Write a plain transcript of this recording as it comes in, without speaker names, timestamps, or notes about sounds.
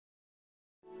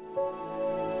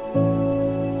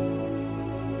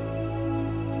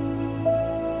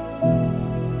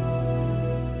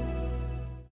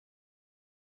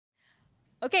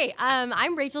Okay,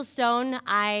 I'm Rachel Stone.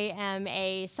 I am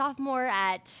a sophomore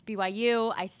at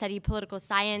BYU. I study political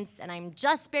science, and I'm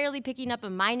just barely picking up a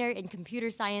minor in computer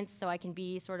science so I can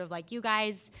be sort of like you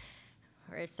guys,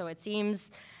 or so it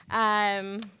seems.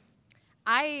 I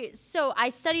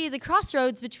study the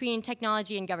crossroads between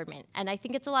technology and government, and I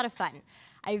think it's a lot of fun.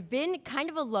 I've been kind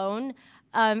of alone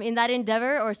in that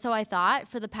endeavor, or so I thought,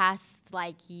 for the past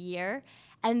year.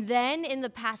 And then in the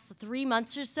past 3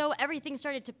 months or so, everything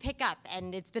started to pick up,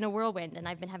 and it's been a whirlwind, and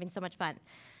I've been having so much fun.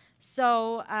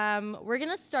 So we're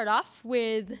going to start off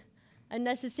with a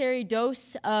necessary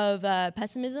dose of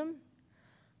pessimism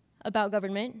about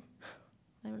government.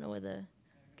 I don't know whether,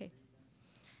 okay.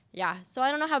 Yeah, so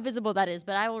I don't know how visible that is,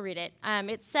 but I will read it.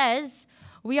 It says,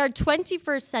 "We are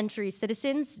 21st century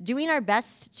citizens doing our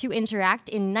best to interact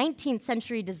in 19th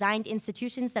century designed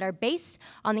institutions that are based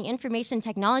on the information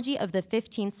technology of the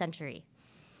 15th century."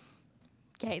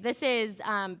 Okay, this is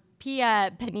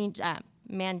Pia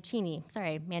Mancini.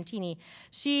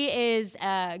 She is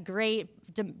a great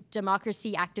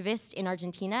democracy activist in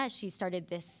Argentina. She started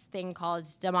this thing called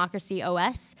Democracy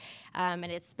OS, and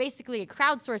it's basically a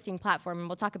crowdsourcing platform, and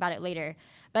we'll talk about it later.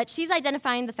 But she's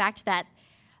identifying the fact that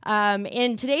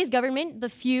in today's government, the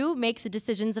few make the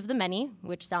decisions of the many,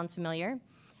 which sounds familiar,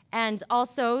 and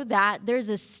also that there's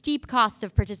a steep cost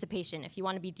of participation. If you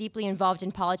want to be deeply involved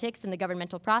in politics and the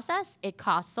governmental process, it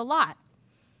costs a lot.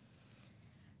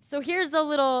 So here's a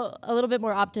little bit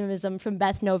more optimism from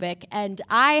Beth Novick, and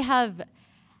I have,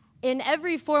 in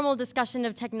every formal discussion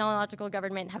of technological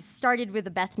government, have started with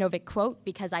a Beth Novick quote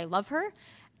because I love her.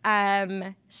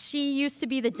 She used to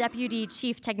be the Deputy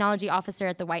Chief Technology Officer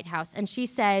at the White House, and she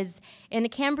says, "In a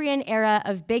Cambrian era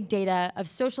of big data, of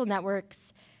social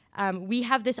networks, we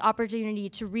have this opportunity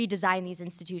to redesign these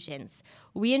institutions.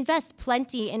 We invest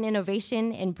plenty in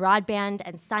innovation, in broadband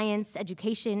and science,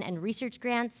 education, and research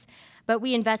grants, but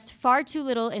we invest far too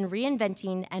little in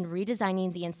reinventing and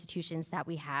redesigning the institutions that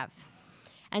we have."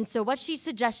 And so what she's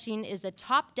suggesting is a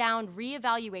top-down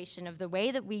reevaluation of the way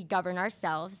that we govern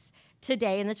ourselves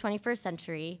today in the 21st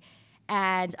century,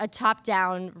 and a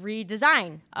top-down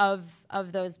redesign of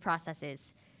those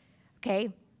processes, okay?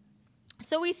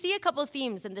 So we see a couple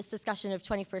themes in this discussion of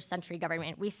 21st century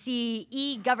government. We see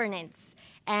e-governance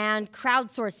and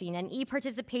crowdsourcing and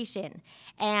e-participation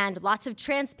and lots of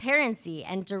transparency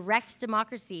and direct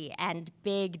democracy and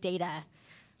big data,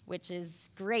 which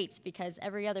is great because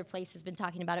every other place has been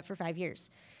talking about it for 5 years.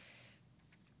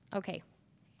 Okay.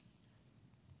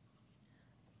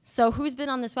 So who's been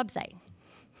on this website?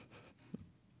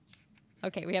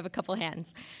 Okay, we have a couple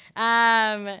hands.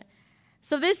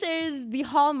 So this is the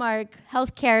hallmark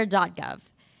healthcare.gov.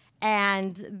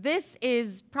 And this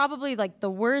is probably the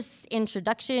worst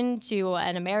introduction to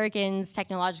an American's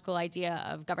technological idea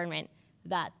of government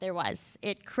that there was.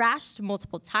 It crashed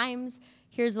multiple times.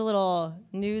 Here's a little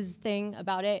news thing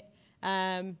about it.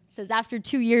 It says, after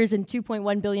 2 years and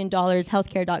 $2.1 billion,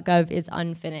 healthcare.gov is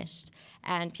unfinished.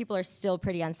 And people are still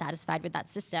pretty unsatisfied with that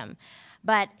system.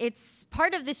 But it's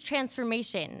part of this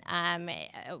transformation,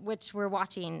 which we're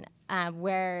watching,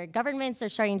 where governments are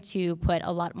starting to put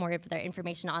a lot more of their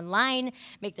information online,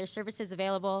 make their services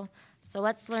available. So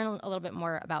let's learn a little bit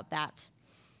more about that.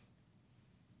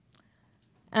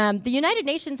 The United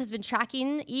Nations has been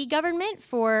tracking e-government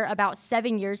for about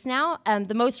 7 years now.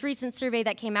 The most recent survey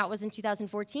that came out was in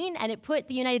 2014, and it put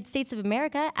the United States of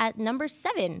America at number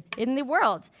 7 in the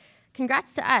world.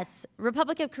 Congrats to us.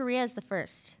 Republic of Korea is the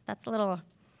first. That's a little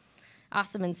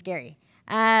awesome and scary.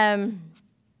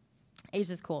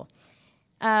 Asia's cool.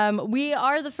 We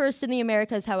are the first in the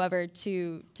Americas, however,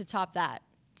 to top that.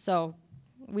 So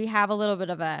we have a little bit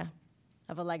of a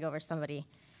leg over somebody.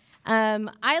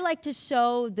 I like to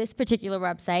show this particular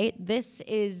website. This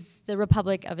is the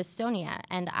Republic of Estonia,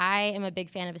 and I am a big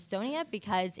fan of Estonia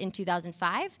because in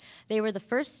 2005, they were the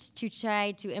first to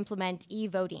try to implement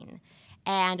e-voting.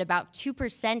 And about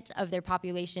 2% of their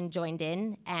population joined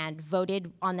in and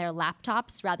voted on their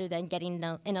laptops rather than getting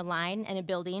in a line in a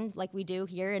building like we do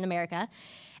here in America.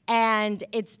 And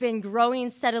it's been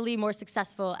growing steadily more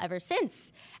successful ever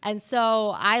since. And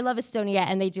so I love Estonia,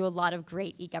 and they do a lot of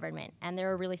great e-government. And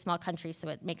they're a really small country, so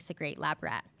it makes a great lab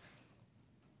rat.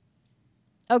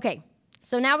 Okay,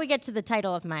 so now we get to the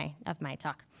title of my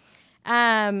talk.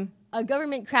 A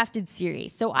government-crafted Siri.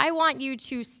 So I want you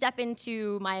to step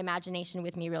into my imagination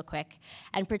with me real quick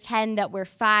and pretend that we're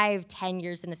 5, 10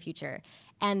 years in the future.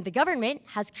 And the government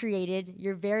has created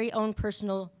your very own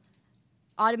personal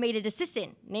automated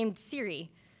assistant named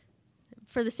Siri.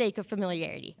 for the sake of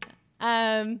familiarity.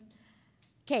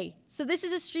 Okay, so this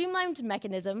is a streamlined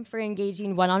mechanism for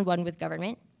engaging one-on-one with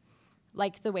government,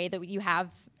 like the way that you have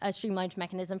a streamlined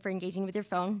mechanism for engaging with your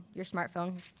phone, your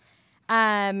smartphone.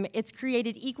 It's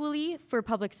created equally for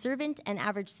public servant and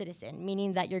average citizen,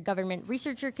 meaning that your government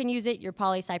researcher can use it, your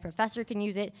poli-sci professor can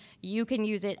use it, you can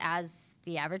use it as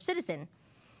the average citizen.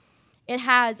 It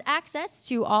has access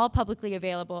to all publicly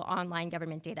available online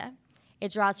government data.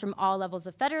 It draws from all levels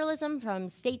of federalism, from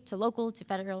state to local to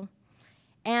federal,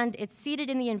 and it's seated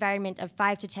in the environment of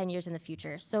 5 to 10 years in the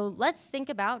future. So let's think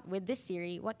about, with this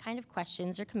Siri, what kind of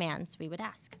questions or commands we would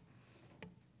ask.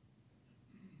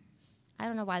 I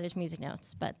don't know why there's music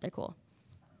notes, but they're cool.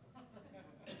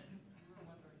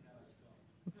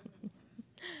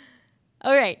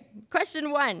 All right,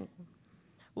 question 1.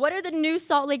 What are the new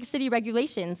Salt Lake City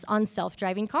regulations on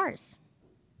self-driving cars?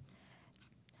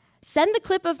 Send the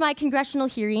clip of my congressional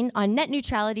hearing on net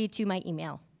neutrality to my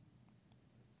email.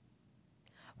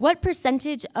 What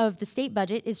percentage of the state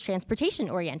budget is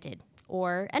transportation-oriented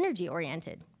or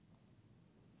energy-oriented?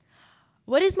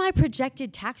 What is my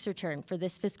projected tax return for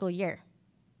this fiscal year?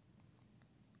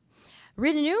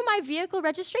 Renew my vehicle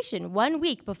registration 1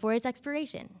 week before its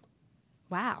expiration.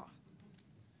 Wow.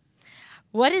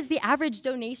 What is the average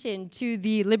donation to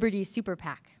the Liberty Super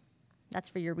PAC? That's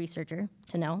for your researcher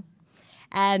to know.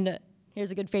 And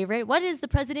here's a good favorite. What is the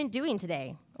president doing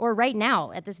today, or right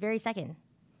now, at this very second?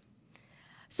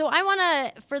 So I want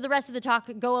to, for the rest of the talk,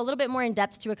 go a little bit more in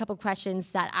depth to a couple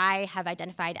questions that I have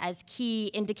identified as key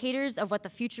indicators of what the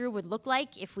future would look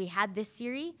like if we had this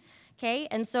Siri, okay?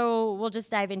 And so we'll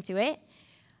just dive into it.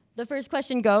 The first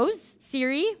question goes,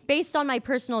 Siri, based on my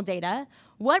personal data,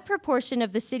 what proportion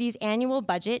of the city's annual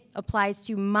budget applies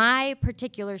to my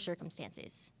particular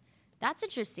circumstances? That's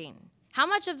interesting. How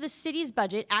much of the city's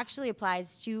budget actually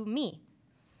applies to me?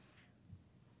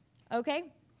 Okay.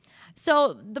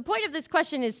 So the point of this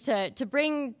question is to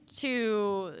bring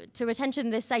to attention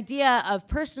this idea of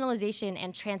personalization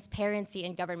and transparency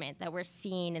in government that we're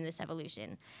seeing in this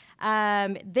evolution.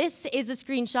 This is a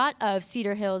screenshot of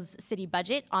Cedar Hills city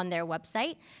budget on their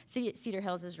website. Cedar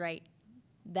Hills is right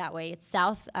that way. It's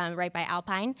south, right by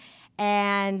Alpine.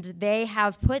 And they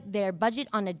have put their budget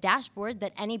on a dashboard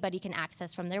that anybody can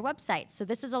access from their website. So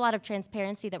this is a lot of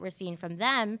transparency that we're seeing from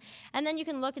them. And then you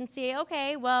can look and see,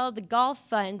 okay, well, the golf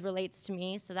fund relates to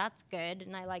me, so that's good,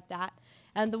 and I like that.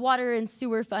 And the water and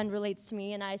sewer fund relates to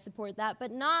me, and I support that,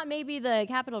 but not maybe the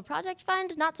capital project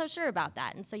fund, not so sure about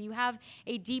that. And so you have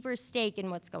a deeper stake in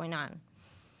what's going on.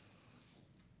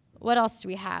 What else do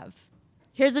we have?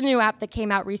 Here's a new app that came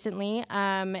out recently.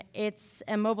 It's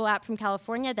a mobile app from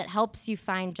California that helps you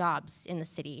find jobs in the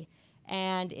city,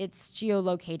 and it's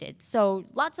geolocated. So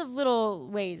lots of little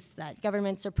ways that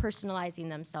governments are personalizing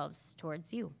themselves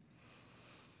towards you.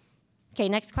 Okay,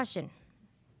 next question.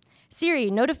 Siri,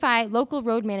 notify local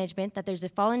road management that there's a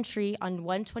fallen tree on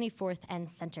 124th and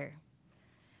Center.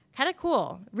 Kind of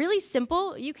cool. Really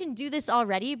simple. You can do this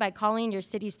already by calling your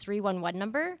city's 311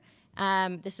 number.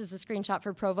 This is the screenshot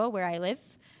for Provo, where I live,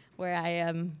 where I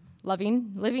am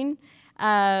living.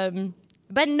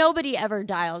 But nobody ever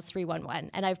dials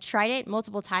 311, and I've tried it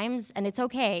multiple times, and it's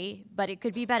okay, but it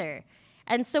could be better.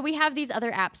 And so we have these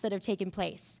other apps that have taken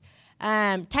place.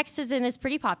 Textizen is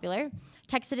pretty popular.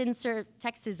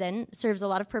 Textizen serves a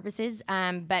lot of purposes,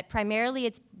 but primarily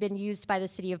it's been used by the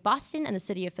city of Boston and the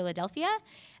city of Philadelphia.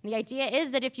 And the idea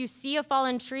is that if you see a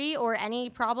fallen tree or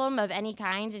any problem of any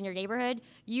kind in your neighborhood,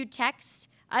 you text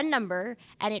a number,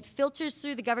 and it filters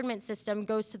through the government system,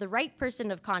 goes to the right person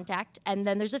of contact, and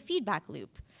then there's a feedback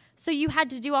loop. So you had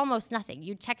to do almost nothing.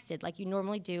 You texted like you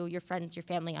normally do your friends, your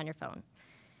family on your phone.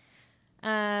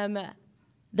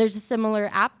 There's a similar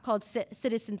app called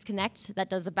Citizens Connect that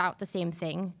does about the same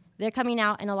thing. They're coming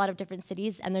out in a lot of different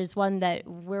cities, and there's one that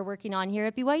we're working on here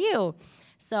at BYU.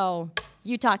 So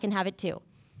Utah can have it too.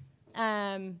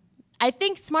 I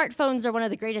think smartphones are one of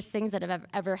the greatest things that have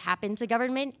ever happened to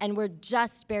government, and we're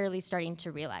just barely starting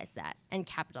to realize that and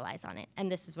capitalize on it, and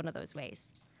this is one of those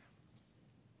ways.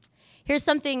 Here's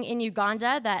something in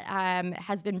Uganda that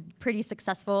has been pretty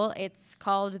successful. It's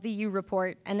called the U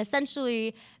Report, and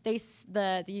essentially the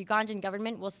Ugandan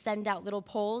government will send out little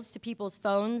polls to people's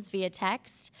phones via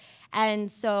text.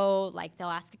 And so, like, they'll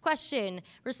ask a question,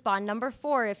 respond number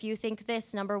 4 if you think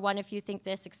this, number 1 if you think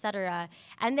this, etc.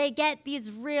 And they get these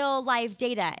real live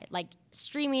data, like,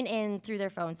 streaming in through their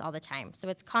phones all the time. So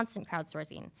it's constant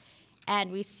crowdsourcing.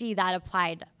 And we see that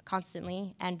applied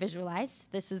constantly and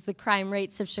visualized. This is the crime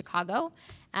rates of Chicago,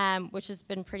 which has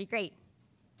been pretty great.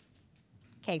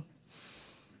 Okay.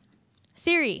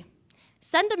 Siri,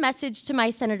 Send a message to my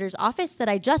senator's office that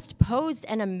I just posed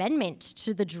an amendment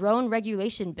to the drone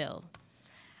regulation bill.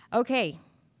 Okay,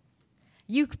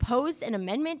 you posed an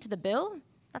amendment to the bill?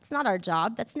 That's not our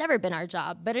job. That's never been our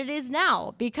job, but it is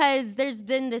now because there's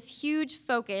been this huge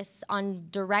focus on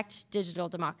direct digital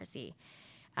democracy.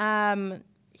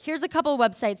 Here's a couple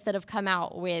websites that have come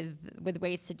out with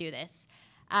ways to do this.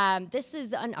 This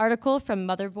is an article from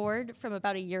Motherboard from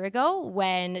about a year ago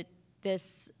when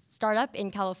this startup in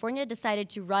California decided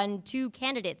to run 2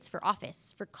 candidates for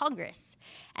office, for Congress.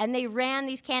 And they ran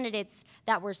these candidates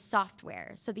that were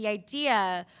software. So the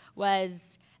idea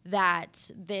was that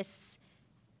this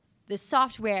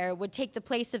software would take the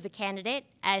place of the candidate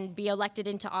and be elected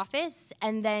into office,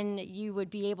 and then you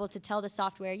would be able to tell the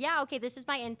software, yeah, okay, this is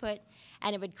my input,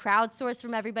 and it would crowdsource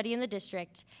from everybody in the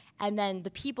district, and then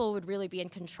the people would really be in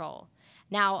control.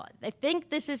 Now, I think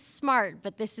this is smart,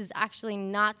 but this is actually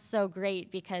not so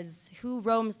great because who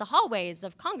roams the hallways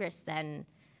of Congress then?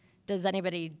 Does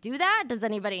anybody do that? Does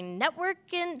anybody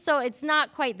network in? So it's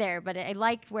not quite there, but I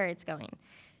like where it's going.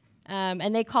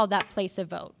 And they called that place a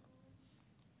vote.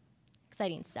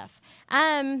 Exciting stuff.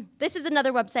 This is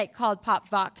another website called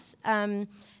PopVox.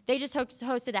 They just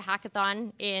hosted a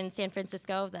hackathon in San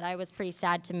Francisco that I was pretty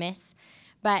sad to miss.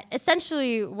 But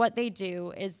essentially what they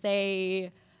do is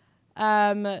they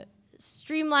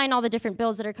streamline all the different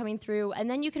bills that are coming through, and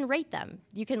then you can rate them.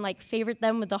 You can like favorite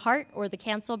them with the heart or the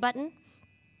cancel button.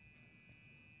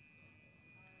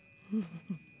 No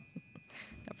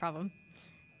problem.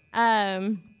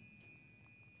 And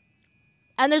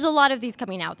there's a lot of these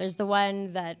coming out. There's the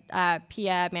one that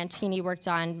Pia Mancini worked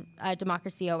on,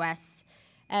 Democracy OS,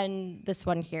 and this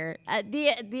one here.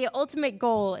 The ultimate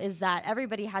goal is that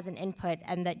everybody has an input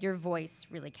and that your voice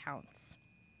really counts.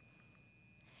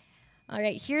 All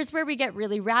right, here's where we get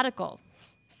really radical.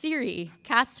 Siri,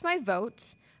 cast my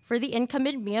vote for the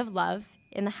incumbent me of love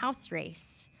in the House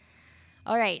race.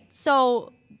 All right,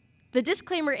 so the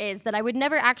disclaimer is that I would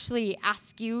never actually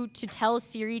ask you to tell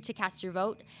Siri to cast your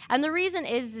vote. And the reason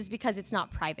is because it's not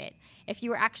private. If you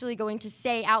were actually going to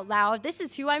say out loud, this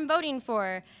is who I'm voting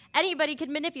for, anybody could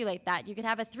manipulate that. You could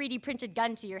have a 3D printed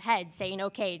gun to your head saying,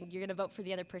 okay, you're gonna vote for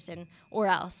the other person or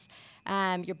else.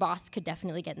 Your boss could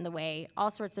definitely get in the way,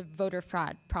 all sorts of voter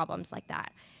fraud problems like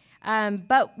that.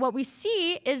 But what we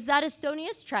see is that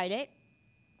Estonia's tried it.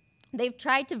 They've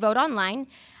tried to vote online.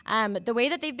 The way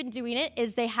that they've been doing it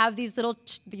is they have these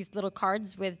little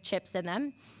cards with chips in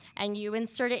them, and you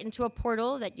insert it into a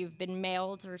portal that you've been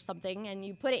mailed or something, and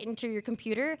you put it into your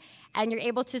computer, and you're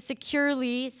able to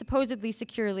supposedly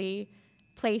securely,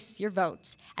 place your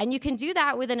vote. And you can do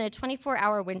that within a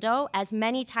 24-hour window as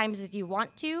many times as you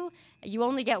want to. You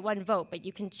only get one vote, but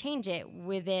you can change it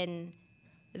within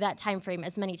that time frame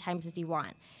as many times as you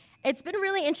want. It's been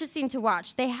really interesting to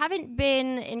watch. They haven't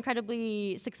been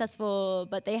incredibly successful,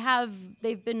 but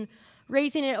they've been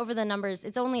raising it over the numbers.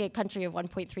 It's only a country of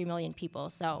 1.3 million people,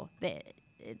 so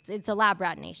it's a lab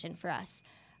rat nation for us.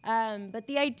 But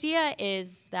the idea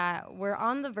is that we're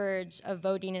on the verge of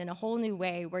voting in a whole new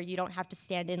way where you don't have to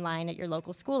stand in line at your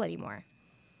local school anymore.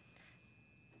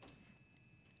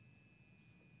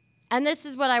 And this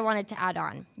is what I wanted to add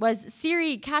on, was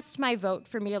Siri cast my vote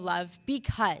for me of love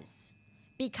because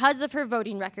of her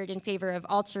voting record in favor of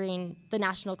altering the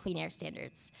national clean air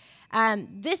standards.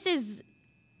 This is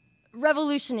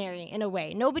revolutionary in a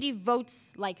way. Nobody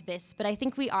votes like this, but I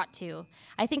think we ought to.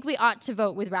 I think we ought to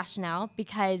vote with rationale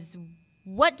because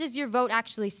what does your vote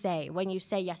actually say when you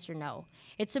say yes or no?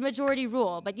 It's a majority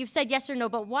rule, but you've said yes or no,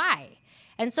 but why?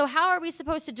 And so how are we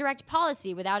supposed to direct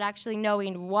policy without actually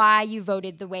knowing why you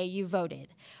voted the way you voted?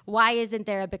 Why isn't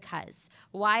there a because?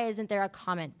 Why isn't there a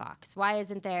comment box? Why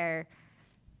isn't there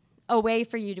a way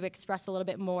for you to express a little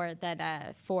bit more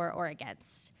than for or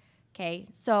against? Okay,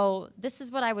 so this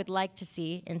is what I would like to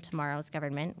see in tomorrow's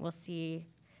government. We'll see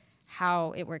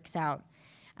how it works out.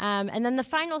 And then the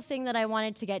final thing that I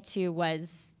wanted to get to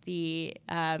was the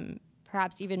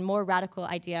perhaps even more radical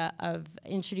idea of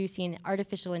introducing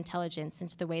artificial intelligence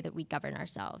into the way that we govern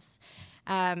ourselves.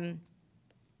 I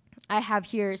have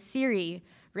here Siri,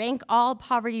 rank all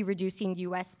poverty-reducing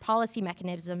US policy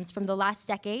mechanisms from the last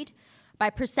decade by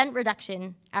percent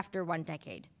reduction after 1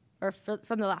 decade, or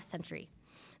from the last century.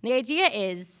 The idea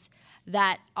is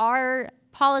that our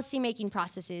policy-making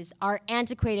processes are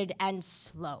antiquated and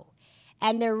slow,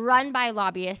 and they're run by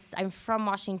lobbyists. I'm from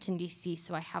Washington, D.C.,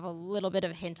 so I have a little bit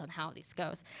of a hint on how this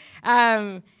goes.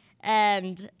 And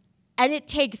it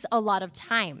takes a lot of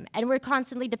time, and we're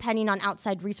constantly depending on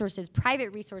outside resources,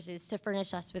 private resources, to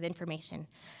furnish us with information.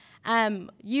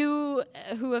 You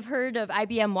who have heard of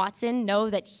IBM Watson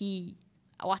know that he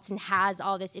Watson has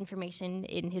all this information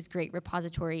in his great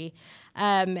repository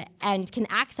and can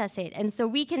access it. And so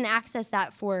we can access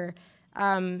that for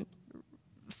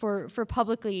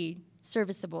publicly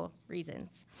serviceable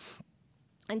reasons.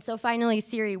 And so finally,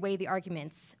 Siri, weigh the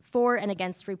arguments for and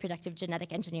against reproductive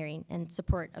genetic engineering in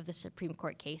support of the Supreme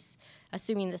Court case,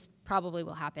 assuming this probably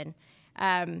will happen.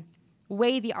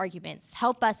 Weigh the arguments.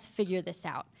 Help us figure this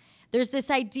out. There's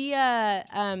this idea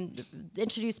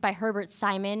introduced by Herbert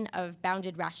Simon of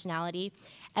bounded rationality,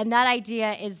 and that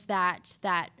idea is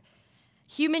that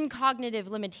human cognitive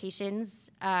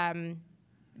limitations,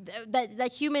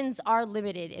 that humans are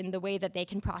limited in the way that they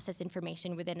can process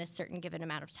information within a certain given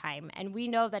amount of time. And we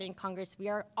know that in Congress, we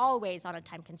are always on a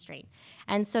time constraint.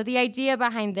 And so the idea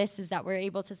behind this is that we're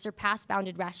able to surpass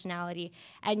bounded rationality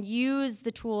and use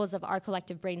the tools of our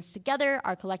collective brains together,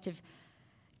 our collective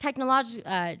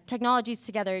technologies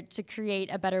together to create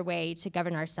a better way to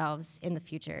govern ourselves in the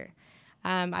future.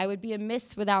 I would be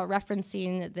amiss without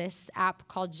referencing this app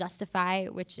called Justify,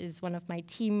 which is one of my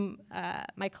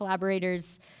my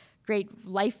collaborators' great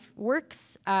life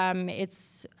works.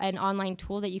 It's an online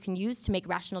tool that you can use to make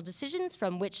rational decisions,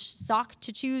 from which sock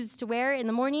to choose to wear in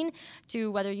the morning, to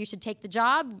whether you should take the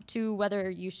job, to whether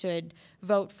you should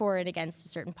vote for and against a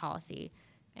certain policy.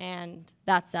 And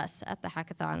that's us at the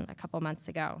hackathon a couple months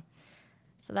ago.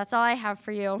 So that's all I have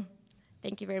for you.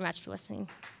 Thank you very much for listening.